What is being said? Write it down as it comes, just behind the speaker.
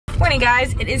Morning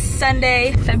guys, it is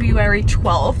Sunday, February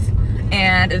 12th,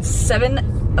 and it's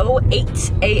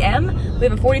 7:08 a.m. We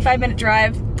have a 45-minute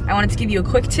drive. I wanted to give you a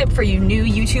quick tip for you new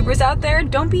YouTubers out there.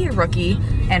 Don't be a rookie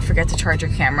and forget to charge your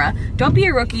camera. Don't be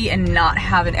a rookie and not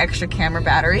have an extra camera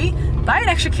battery. Buy an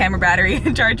extra camera battery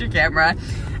and charge your camera.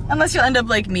 Unless you'll end up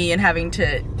like me and having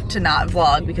to not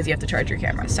vlog because you have to charge your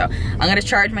camera. So I'm gonna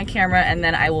charge my camera and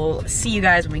then I will see you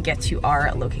guys when we get to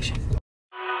our location.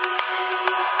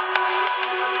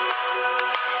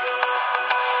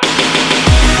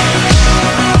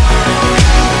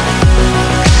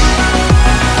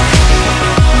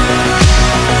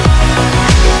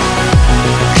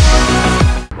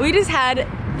 We just had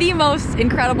the most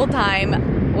incredible time.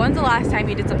 When's the last time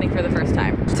you did something for the first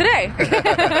time? Today.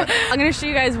 I'm gonna show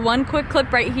you guys one quick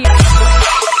clip right here.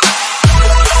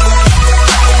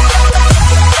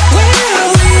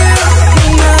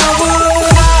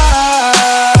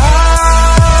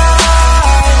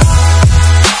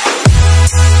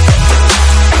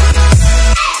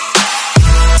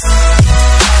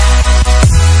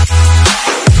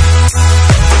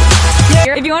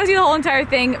 If you want to see the whole entire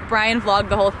thing, Brian vlogged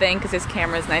the whole thing because his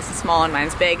camera is nice and small and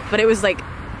mine's big. But it was like,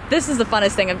 this is the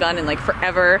funnest thing I've done in like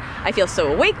forever. I feel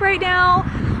so awake right now.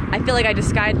 I feel like I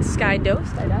just skydove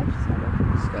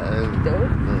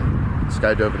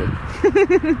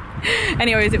it.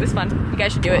 Anyways, it was fun. You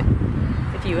guys should do it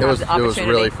if you have the opportunity. It was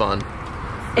really fun.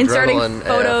 Inserting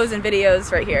photos and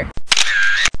videos right here.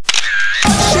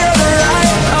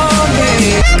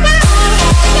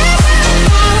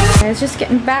 Guys, just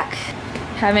getting back.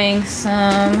 Having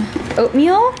some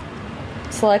oatmeal,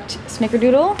 select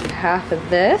snickerdoodle, half of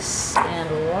this, and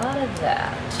a lot of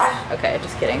that. Okay,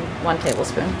 just kidding, 1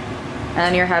 tablespoon. And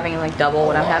then you're having like double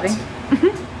what I'm having?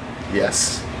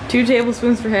 Yes. 2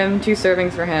 tablespoons for him, 2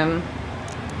 servings for him.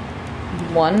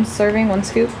 1 serving, 1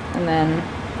 scoop, and then,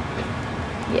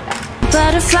 yeah.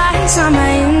 Butterflies on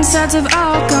my insides have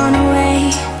all gone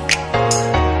away.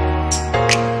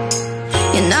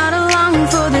 You're not along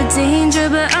for the danger,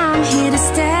 but I'm here to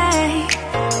stay.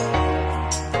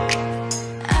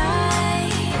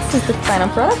 This is the final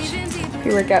product,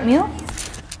 your workout meal.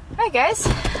 Alright guys,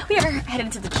 we are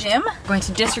headed to the gym. We're going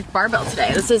to District Barbell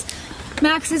today. This is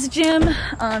Max's gym.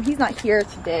 He's not here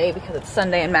today because it's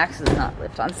Sunday and Max does not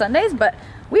lift on Sundays, but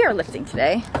we are lifting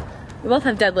today. We both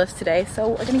have deadlifts today, so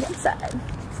we're gonna get inside.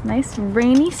 It's a nice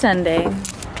rainy Sunday.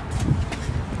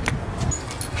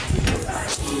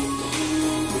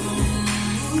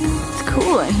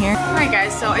 Cool in here. Alright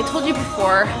guys, so I told you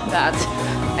before that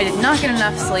I did not get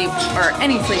enough sleep, or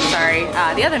any sleep, sorry,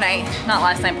 the other night, not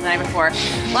last night, but the night before.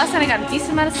 Last night I got a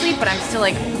decent amount of sleep, but I'm still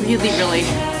like really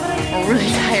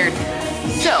tired.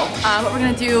 So, what we're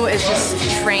gonna do is just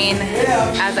train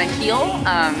as I heal.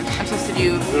 I'm supposed to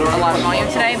do a lot of volume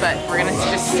today, but we're gonna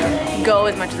just go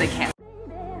as much as I can.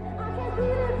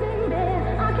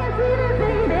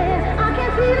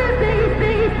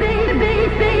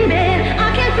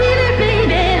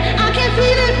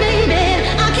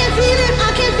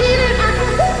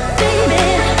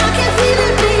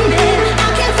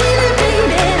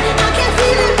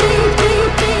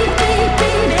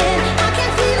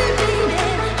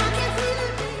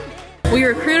 We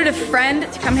recruited a friend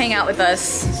to come hang out with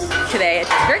us today at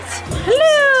District.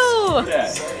 Hello!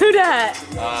 Who dat?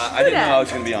 I didn't know I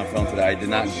was going to be on film today. I did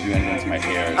not do anything to my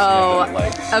hair. Oh,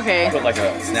 okay. I put like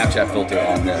a Snapchat filter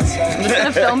on this. I'm just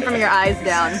going to film from your eyes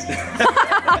down.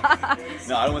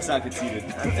 No, I don't want to sound conceited.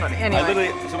 That's funny.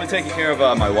 Anyway. So I'm taking care of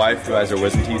my wife who has her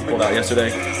wisdom teeth pulled out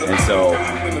yesterday. And so,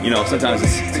 you know, sometimes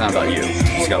it's not about you. You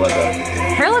just got to let go.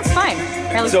 Hair looks fine.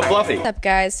 So fluffy. What's up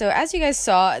guys? So as you guys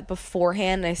saw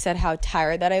beforehand, I said how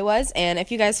tired that I was, and if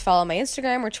you guys follow my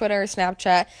Instagram or Twitter or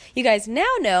Snapchat, you guys now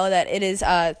know that it is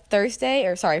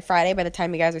Friday by the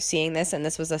time you guys are seeing this, and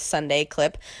this was a Sunday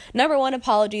clip. Number one,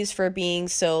 apologies for being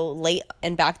so late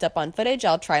and backed up on footage.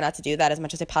 I'll try not to do that as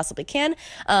much as I possibly can.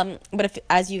 But if,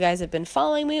 as you guys have been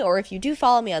following me, or if you do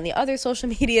follow me on the other social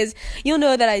medias, you'll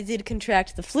know that I did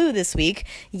contract the flu this week.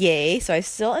 Yay. So I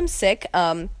still am sick.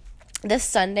 This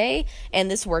Sunday and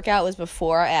this workout was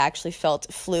before I actually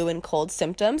felt flu and cold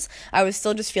symptoms. I was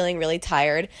still just feeling really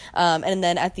tired. And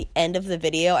then at the end of the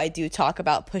video, I do talk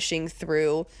about pushing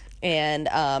through and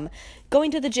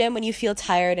going to the gym when you feel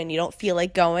tired and you don't feel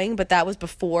like going, but that was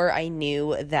before I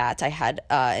knew that I had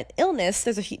an illness.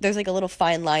 There's like a little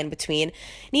fine line between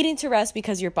needing to rest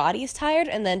because your body is tired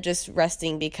and then just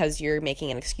resting because you're making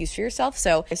an excuse for yourself.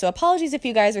 So apologies if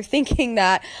you guys are thinking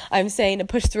that I'm saying to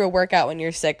push through a workout when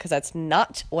you're sick, because that's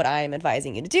not what I'm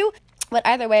advising you to do. But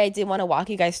either way, I did want to walk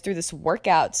you guys through this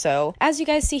workout. So as you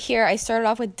guys see here, I started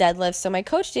off with deadlifts. So my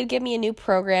coach did give me a new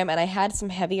program, and I had some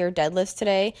heavier deadlifts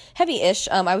today. Heavy-ish.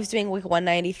 I was doing like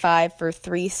 195 for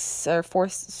three sets of four,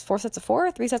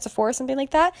 something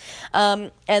like that.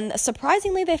 And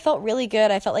surprisingly, they felt really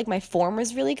good. I felt like my form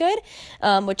was really good,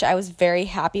 which I was very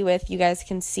happy with. You guys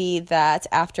can see that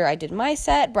after I did my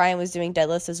set, Brian was doing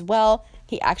deadlifts as well.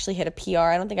 He actually hit a PR.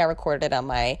 I don't think I recorded it on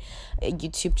my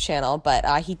YouTube channel, but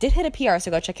he did hit a PR, so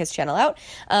go check his channel out.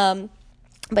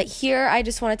 But here, I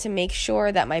just wanted to make sure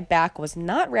that my back was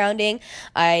not rounding.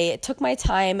 I took my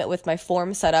time with my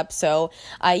form setup, so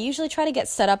I usually try to get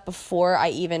set up before I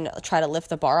even try to lift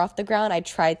the bar off the ground. I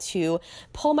try to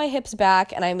pull my hips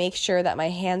back, and I make sure that my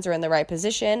hands are in the right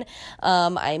position.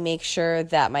 I make sure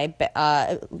that my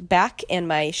back and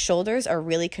my shoulders are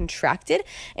really contracted,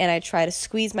 and I try to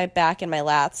squeeze my back and my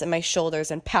lats and my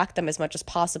shoulders and pack them as much as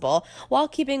possible while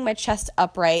keeping my chest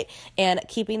upright and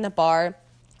keeping the bar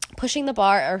pulling the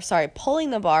bar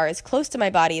as close to my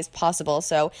body as possible.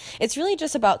 So it's really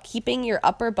just about keeping your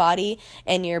upper body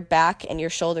and your back and your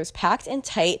shoulders packed and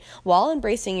tight while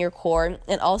embracing your core,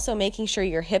 and also making sure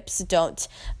your hips don't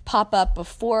pop up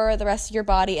before the rest of your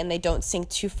body and they don't sink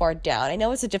too far down. I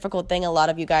know it's a difficult thing. A lot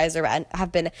of you guys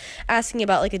have been asking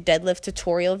about like a deadlift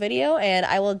tutorial video, and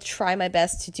I will try my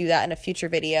best to do that in a future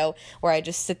video where I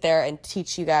just sit there and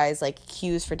teach you guys like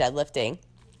cues for deadlifting.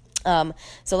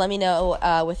 So let me know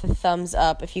with a thumbs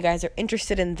up if you guys are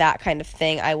interested in that kind of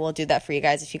thing. I will do that for you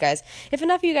guys if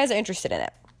enough of you guys are interested in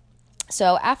it.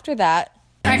 So after that,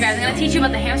 all right guys, I'm gonna teach you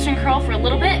about the hamstring curl for a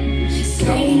little bit.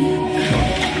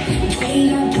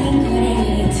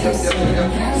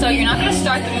 So you're not gonna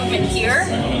start the movement here.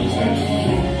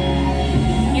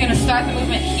 You're gonna start the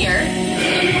movement here.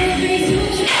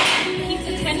 Keep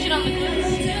the tension on the glutes.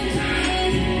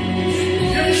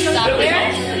 Stop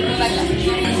there. Go back up.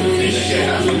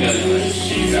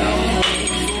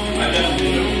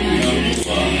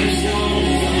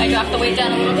 I drop the weight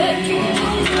down a little bit.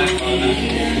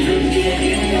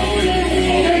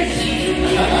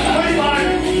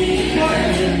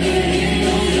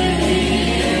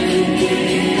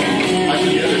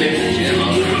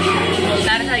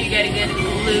 That is how you get a good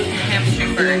glute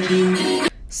hamstring burn.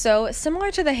 So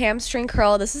similar to the hamstring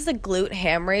curl, this is the glute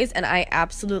ham raise, and I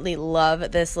absolutely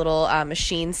love this little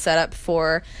machine setup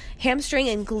for hamstring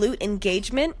and glute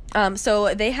engagement.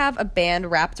 So they have a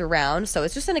band wrapped around, so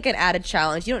it's just like an added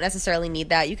challenge. You don't necessarily need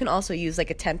that. You can also use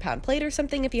like a 10-pound plate or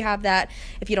something if you have that,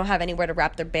 if you don't have anywhere to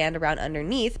wrap their band around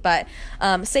underneath. But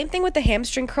same thing with the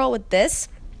hamstring curl with this.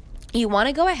 You want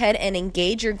to go ahead and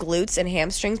engage your glutes and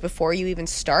hamstrings before you even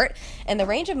start. And the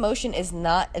range of motion is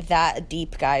not that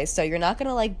deep, guys. So you're not going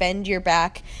to like bend your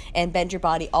back and bend your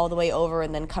body all the way over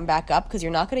and then come back up, because you're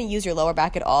not going to use your lower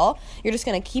back at all. You're just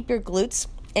going to keep your glutes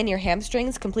and your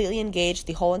hamstrings completely engaged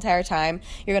the whole entire time.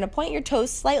 You're going to point your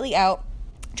toes slightly out.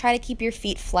 Try to keep your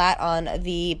feet flat on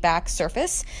the back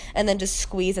surface, and then just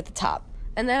squeeze at the top.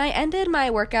 And then I ended my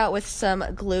workout with some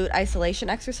glute isolation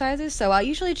exercises. So I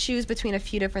usually choose between a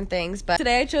few different things, but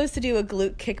today I chose to do a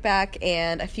glute kickback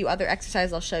and a few other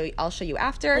exercises I'll show you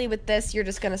after. With this, you're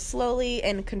just gonna slowly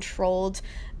and controlled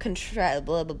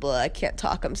I can't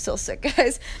talk, I'm still sick,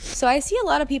 guys. So I see a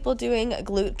lot of people doing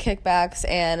glute kickbacks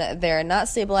and they're not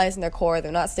stabilizing their core,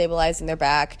 they're not stabilizing their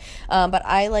back, but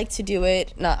I like to do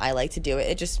it,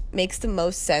 it just makes the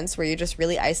most sense where you're just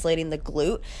really isolating the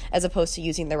glute as opposed to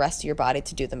using the rest of your body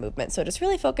to do the movement. So just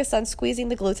really focus on squeezing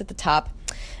the glutes at the top.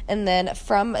 And then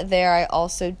from there, I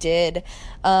also did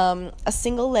a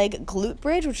single leg glute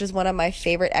bridge, which is one of my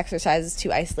favorite exercises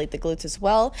to isolate the glutes as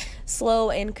well.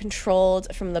 Slow and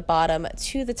controlled from the bottom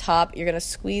to the top. You're going to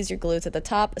squeeze your glutes at the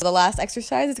top. So the last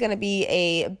exercise is going to be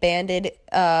a banded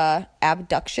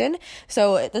abduction.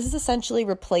 So this is essentially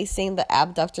replacing the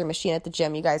abductor machine at the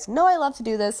gym. You guys know I love to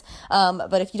do this,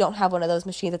 but if you don't have one of those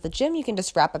machines at the gym, you can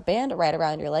just wrap a band right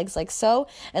around your legs like so,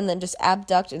 and then just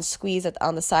abduct and squeeze it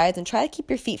on the sides, and try to keep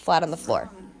your feet flat on the floor.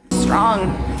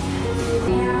 Strong.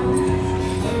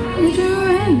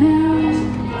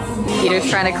 Peter's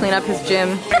trying to clean up his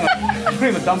gym.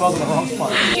 Putting the dumbbells in the wrong spot.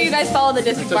 Make sure you guys follow the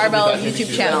District Barbell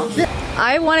YouTube channel.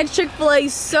 I wanted Chick-fil-A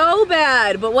so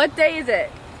bad, but what day is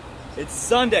it? It's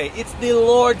Sunday. It's the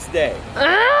Lord's Day.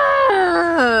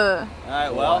 Ah!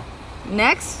 Alright, well.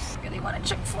 Next, I really wanted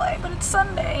Chick-fil-A, but it's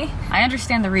Sunday. I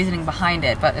understand the reasoning behind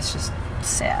it, but it's just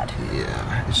sad.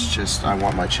 Yeah, it's just, I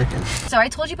want my chicken. So I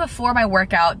told you before my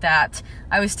workout that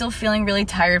I was still feeling really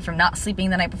tired from not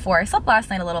sleeping the night before. I slept last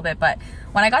night a little bit, but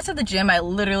when I got to the gym, I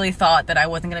literally thought that I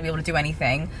wasn't gonna be able to do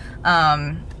anything.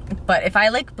 But if I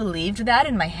like believed that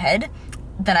in my head,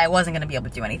 then I wasn't gonna be able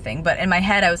to do anything. But in my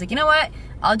head, I was like, you know what?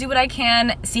 I'll do what I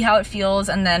can, see how it feels,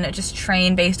 and then just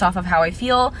train based off of how I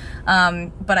feel.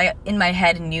 But I, in my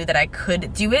head, knew that I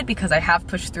could do it because I have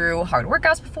pushed through hard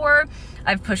workouts before.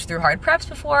 I've pushed through hard preps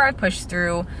before. I've pushed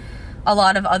through a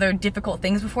lot of other difficult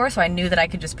things before, so I knew that I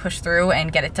could just push through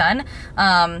and get it done.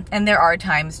 And there are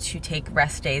times to take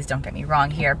rest days, don't get me wrong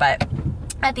here, but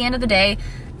at the end of the day,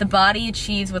 the body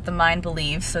achieves what the mind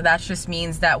believes. So that just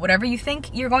means that whatever you think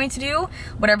you're going to do,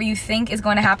 whatever you think is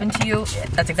going to happen to you,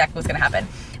 that's exactly what's gonna happen.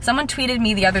 Someone tweeted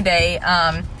me the other day,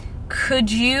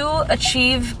 could you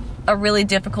achieve a really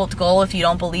difficult goal if you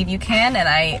don't believe you can? And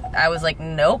I was like,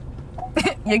 nope.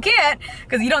 You can't,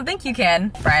 because you don't think you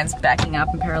can. Brian's backing up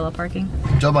in parallel parking.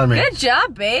 Good job on me. Good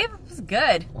job, babe. It was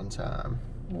good. One time.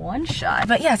 One shot.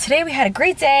 But yeah, today we had a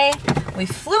great day. We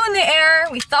flew in the air.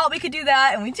 We thought we could do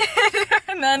that, and we did.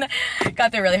 And then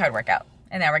got through a really hard workout.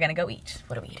 And now we're gonna go eat.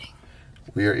 What are we eating?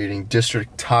 We are eating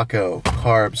district taco,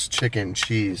 carbs, chicken,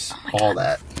 cheese, all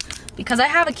that. Because I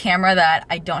have a camera that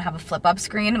I don't have a flip up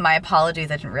screen, my apologies,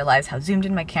 I didn't realize how zoomed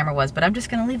in my camera was, but I'm just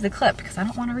gonna leave the clip because I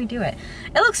don't wanna redo it.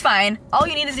 It looks fine. All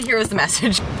you needed to hear was the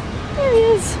message. There he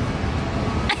is.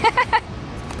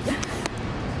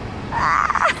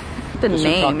 The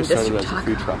name, District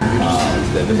Taco. It's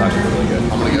actually really good.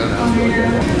 I'm gonna go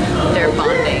now. They're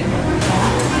bonding.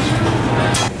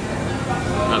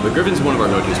 The Griffin's one of our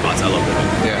go-to spots. I love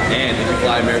Griffin. Yeah. And if you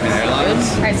fly American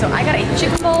Airlines. All right, so I got a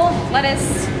chicken bowl,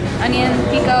 lettuce, onion,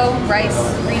 pico, rice,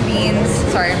 green beans.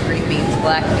 Sorry, green beans,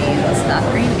 black beans, not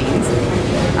green beans.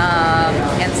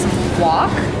 And some guac.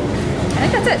 I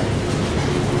think that's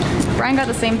it. Brian got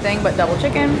the same thing, but double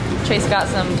chicken. Chase got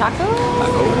some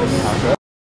tacos.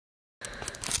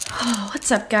 Oh,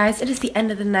 what's up, guys? It is the end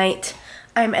of the night.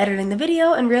 I'm editing the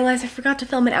video and realized I forgot to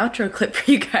film an outro clip for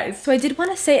you guys. So I did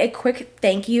want to say a quick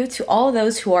thank you to all of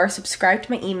those who are subscribed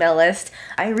to my email list.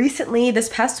 This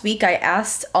past week, I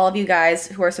asked all of you guys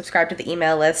who are subscribed to the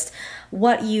email list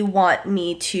what you want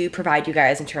me to provide you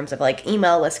guys in terms of like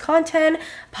email list content,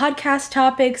 podcast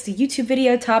topics, YouTube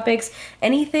video topics,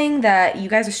 anything that you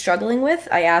guys are struggling with.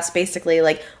 I asked basically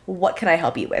like, what can I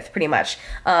help you with, pretty much.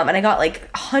 And I got like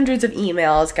hundreds of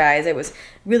emails, guys. It was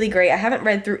really great. I haven't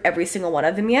read through every single one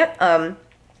of them yet.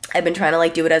 I've been trying to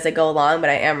like do it as I go along, but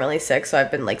I am really sick, so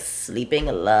I've been like sleeping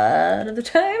a lot of the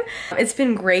time. It's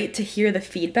been great to hear the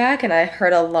feedback, and I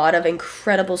heard a lot of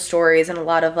incredible stories and a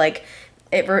lot of like,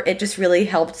 it just really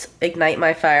helped ignite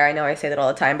my fire. I know I say that all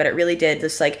the time, but it really did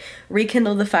just like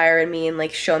rekindle the fire in me and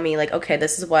like show me like, okay,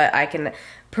 this is what I can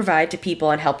provide to people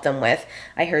and help them with.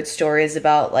 I heard stories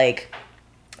about like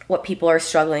what people are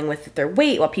struggling with their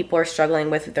weight, what people are struggling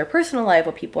with their personal life,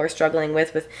 what people are struggling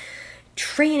with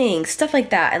training, stuff like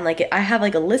that. And like I have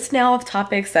like a list now of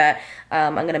topics that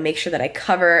I'm gonna make sure that I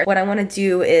cover. What I want to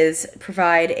do is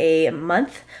provide a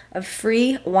month of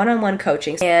free one-on-one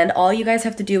coaching, and all you guys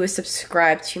have to do is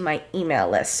subscribe to my email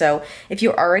list. So if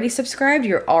you're already subscribed,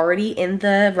 you're already in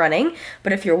the running,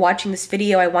 but if you're watching this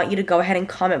video, I want you to go ahead and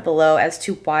comment below as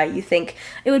to why you think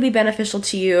it would be beneficial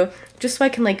to you, just so I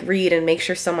can like read and make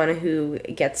sure someone who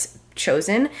gets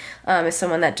chosen is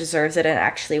someone that deserves it and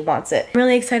actually wants it. I'm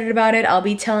really excited about it. I'll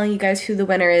be telling you guys who the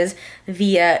winner is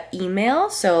via email.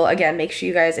 So again, make sure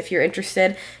you guys, if you're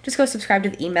interested, just go subscribe to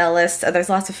the email list. There's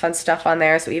lots of fun stuff on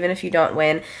there, so even if you don't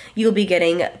win, you'll be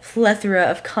getting a plethora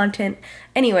of content.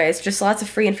 Anyways, just lots of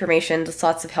free information, just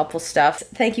lots of helpful stuff.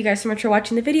 Thank you guys so much for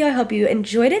watching the video. I hope you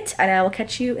enjoyed it, and I will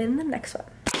catch you in the next one.